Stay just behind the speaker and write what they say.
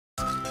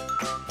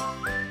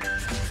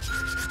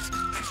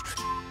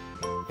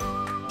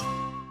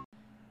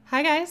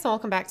Hi guys,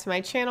 welcome back to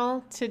my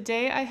channel.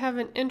 Today I have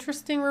an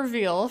interesting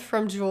reveal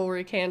from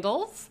Jewelry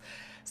Candles.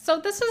 So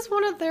this is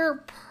one of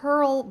their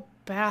pearl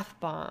bath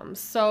bombs.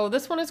 So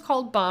this one is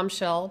called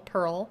Bombshell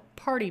Pearl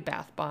Party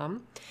Bath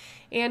Bomb.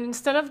 And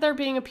instead of there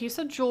being a piece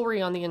of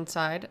jewelry on the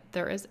inside,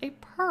 there is a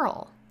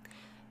pearl.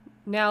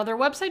 Now their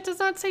website does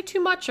not say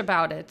too much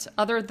about it,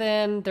 other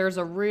than there's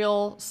a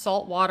real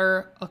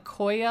saltwater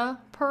Akoya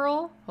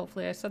pearl.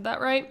 Hopefully I said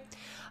that right.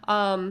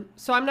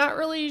 So I'm not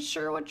really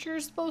sure what you're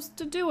supposed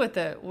to do with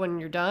it when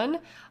you're done.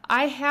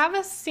 I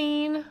have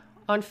seen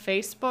on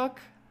Facebook,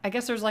 I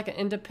guess there's like an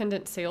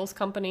independent sales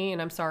company,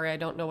 and I'm sorry, I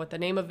don't know what the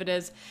name of it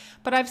is,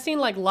 but I've seen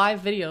like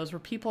live videos where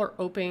people are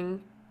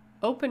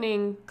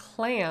opening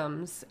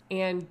clams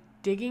and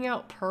digging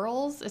out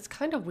pearls. It's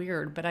kind of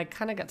weird, but I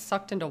kind of got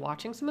sucked into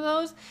watching some of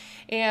those,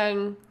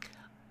 and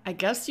I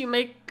guess you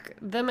make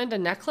them into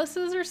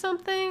necklaces or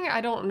something.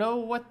 I don't know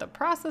what the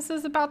process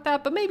is about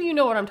that, but maybe you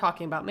know what I'm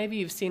talking about. Maybe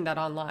you've seen that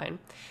online.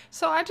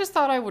 So I just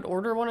thought I would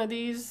order one of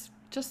these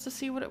just to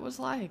see what it was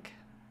like.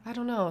 I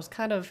don't know. It's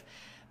kind of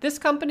this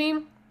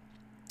company.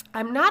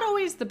 I'm not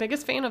always the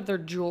biggest fan of their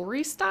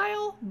jewelry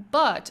style,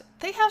 but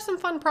they have some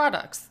fun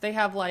products. They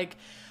have like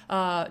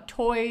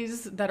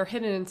toys that are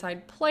hidden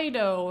inside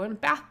Play-Doh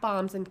and bath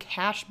bombs and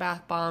cash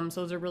bath bombs.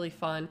 Those are really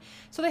fun.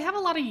 So they have a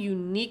lot of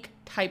unique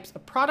types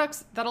of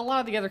products that a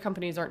lot of the other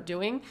companies aren't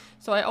doing.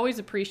 So I always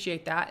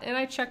appreciate that. And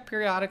I check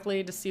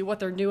periodically to see what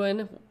they're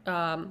doing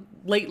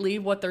lately,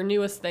 what their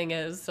newest thing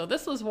is. So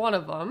this was one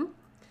of them.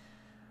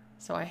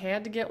 So I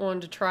had to get one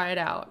to try it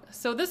out.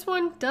 So this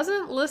one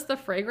doesn't list the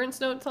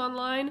fragrance notes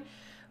online,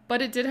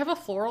 but it did have a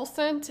floral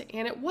scent,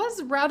 and it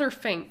was rather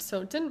faint, so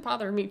it didn't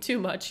bother me too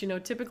much. You know,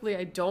 typically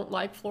I don't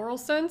like floral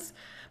scents,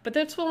 but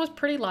this one was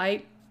pretty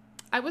light.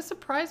 I was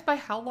surprised by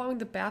how long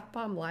the bath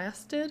bomb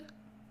lasted. It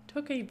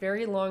took a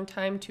very long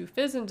time to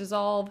fizz and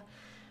dissolve,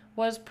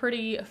 was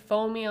pretty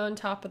foamy on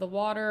top of the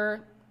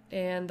water,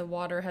 and the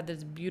water had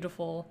this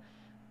beautiful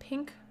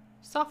pink,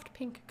 soft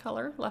pink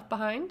color left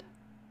behind.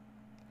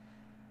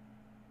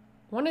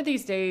 One of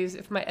these days,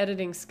 if my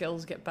editing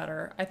skills get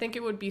better, I think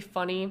it would be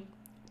funny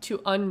to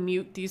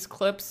unmute these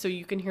clips so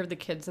you can hear the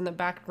kids in the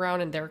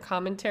background and their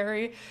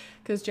commentary,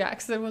 because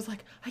Jackson was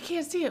like, I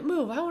can't see it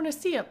move. I want to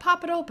see it.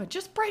 Pop it open.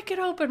 Just break it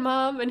open,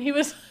 Mom. And he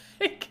was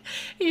like,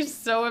 he's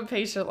so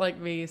impatient like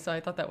me. So I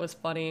thought that was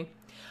funny.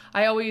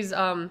 I always,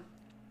 when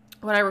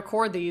I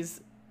record these,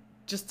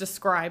 just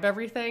describe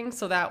everything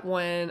so that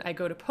when I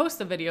go to post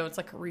a video, it's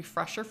like a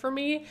refresher for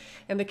me.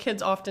 And the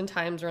kids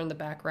oftentimes are in the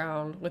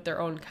background with their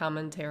own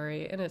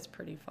commentary, and it's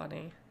pretty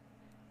funny.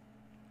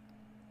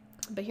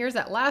 But here's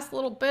that last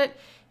little bit.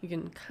 You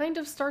can kind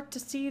of start to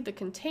see the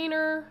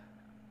container.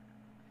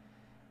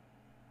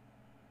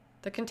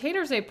 The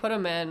containers they put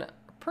them in are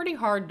pretty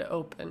hard to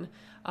open.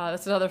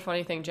 That's another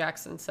funny thing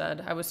Jackson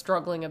said. I was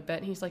struggling a bit,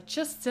 and he's like,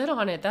 just sit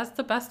on it. That's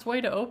the best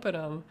way to open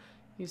them.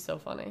 He's so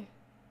funny.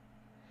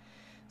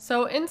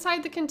 So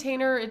inside the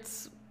container,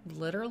 it's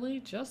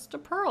literally just a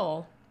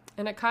pearl.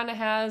 And it kind of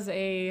has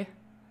a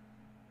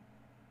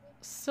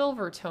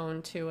silver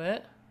tone to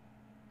it.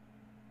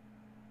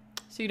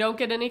 So you don't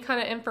get any kind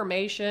of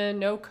information,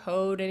 no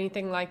code,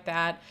 anything like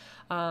that.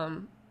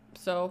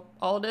 So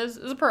all it is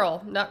a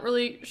pearl. Not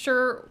really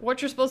sure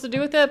what you're supposed to do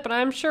with it, but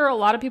I'm sure a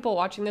lot of people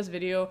watching this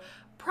video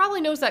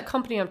probably knows that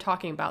company I'm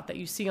talking about that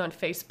you see on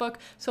Facebook.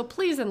 So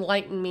please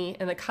enlighten me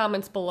in the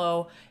comments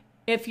below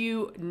if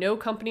you know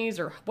companies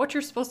or what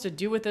you're supposed to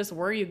do with this,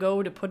 where you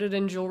go to put it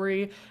in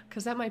jewelry,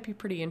 because that might be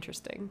pretty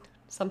interesting.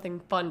 Something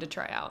fun to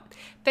try out.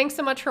 Thanks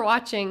so much for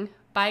watching.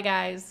 Bye,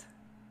 guys.